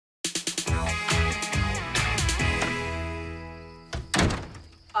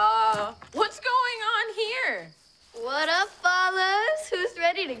What up, fellas? Who's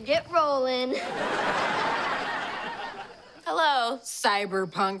ready to get rolling? Hello,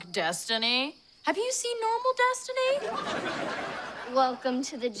 cyberpunk Destiny. Have you seen normal Destiny? Welcome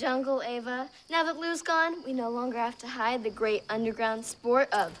to the jungle, Ava. Now that Lou's gone, we no longer have to hide the great underground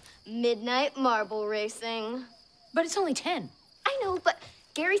sport of midnight marble racing. But it's only 10. I know, but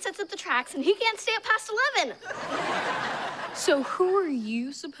Gary sets up the tracks and he can't stay up past 11. So who are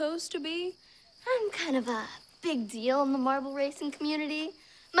you supposed to be? I'm kind of a big deal in the marble racing community.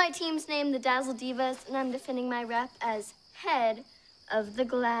 My team's named the Dazzle Divas, and I'm defending my rep as head of the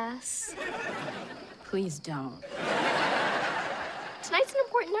glass. Please don't. Tonight's an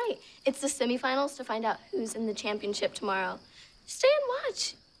important night. It's the semifinals to find out who's in the championship tomorrow. Stay and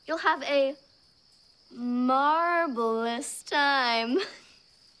watch. You'll have a marvelous time.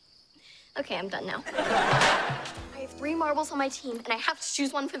 Okay, I'm done now. I have 3 marbles on my team, and I have to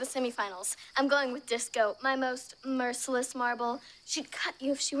choose one for the semifinals. I'm going with Disco, my most merciless marble. She'd cut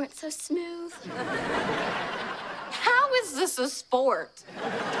you if she weren't so smooth. How is this a sport?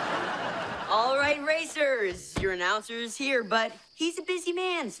 All right, racers, your announcer is here, but he's a busy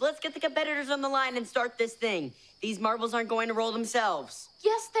man, so let's get the competitors on the line and start this thing. These marbles aren't going to roll themselves.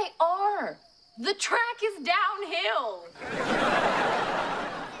 Yes, they are. The track is downhill.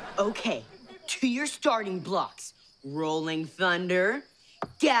 Okay, to your starting blocks. Rolling Thunder,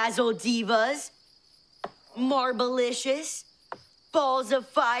 Dazzle Divas, Marblicious, Balls of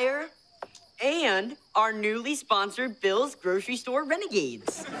Fire, and our newly sponsored Bill's Grocery Store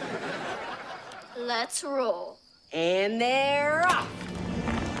Renegades. Let's roll. And they're off.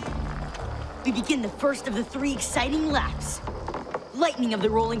 We begin the first of the 3 exciting laps. Lightning of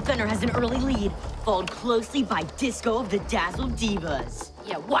the Rolling Thunder has an early lead, followed closely by Disco of the Dazzle Divas.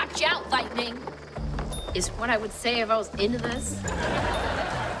 Yeah, watch out, Lightning. Is what I would say if I was into this.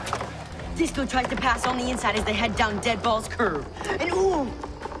 Disco tries to pass on the inside as they head down Dead Ball's curve. And ooh,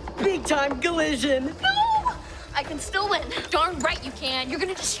 big time collision. No! I can still win. Darn right you can. You're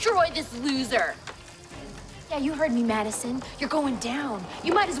gonna destroy this loser. Yeah, you heard me, Madison. You're going down.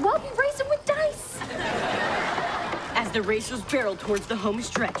 You might as well be racing with dice. As the racers barrel towards the home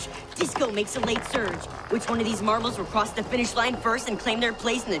stretch, Disco makes a late surge. Which one of these marbles will cross the finish line first and claim their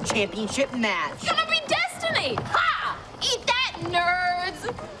place in the championship match? It's gonna be Destiny! Ha! Eat that, nerds!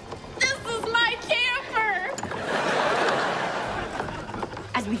 This is my camper!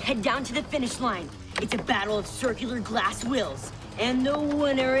 As we head down to the finish line, it's a battle of circular glass wheels. And the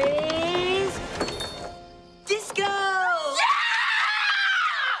winner is... Disco! Yeah!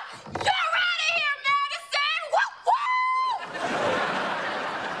 You're out of here, Madison! Woo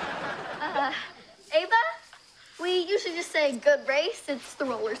woo! Ava, we usually just say good race. It's the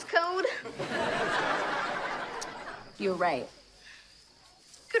roller's code. You're right.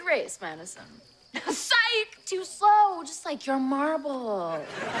 Good race, Madison. Psych! Too slow, just like your marble.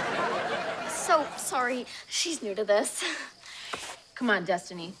 So sorry. She's new to this. Come on,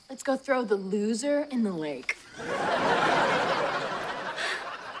 Destiny. Let's go throw the loser in the lake.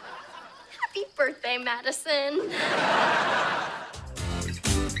 Happy birthday, Madison.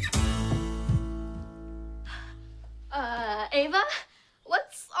 Ava,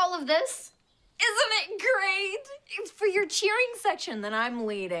 what's all of this? Isn't it great? It's for your cheering section that I'm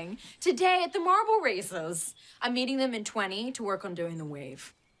leading. Today at the marble races. I'm meeting them in 20 to work on doing the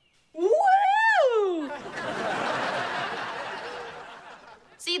wave. Woo!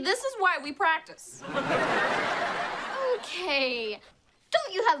 See, this is why we practice. Okay.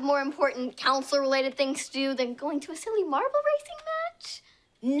 Don't you have more important council-related things to do than going to a silly marble racing match?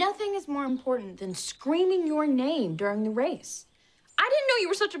 Nothing is more important than screaming your name during the race. I didn't know you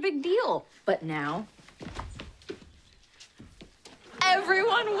were such a big deal, but now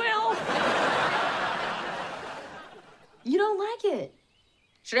everyone will. You don't like it.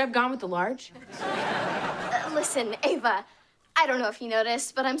 Should I have gone with the large? Listen, Ava, I don't know if you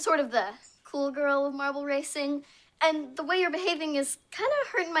noticed, but I'm sort of the cool girl of marble racing, and the way you're behaving is kind of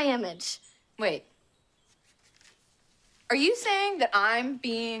hurting my image. Wait. Are you saying that I'm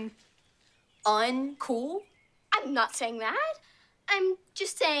being uncool? I'm not saying that. I'm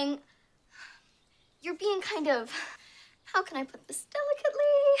just saying you're being kind of, how can I put this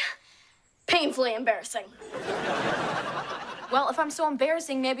delicately? Painfully embarrassing. Well, if I'm so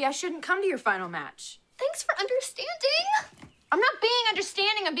embarrassing, maybe I shouldn't come to your final match. Thanks for understanding. I'm not being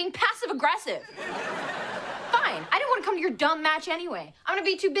understanding, I'm being passive-aggressive. Fine, I didn't want to come to your dumb match anyway. I'm gonna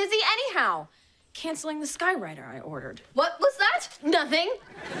be too busy anyhow. Canceling the Skywriter I ordered. What was that? Nothing.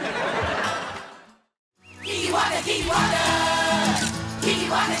 Kikiwaka, Kikiwaka!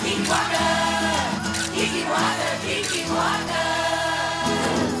 Kikiwaka, Kikiwaka!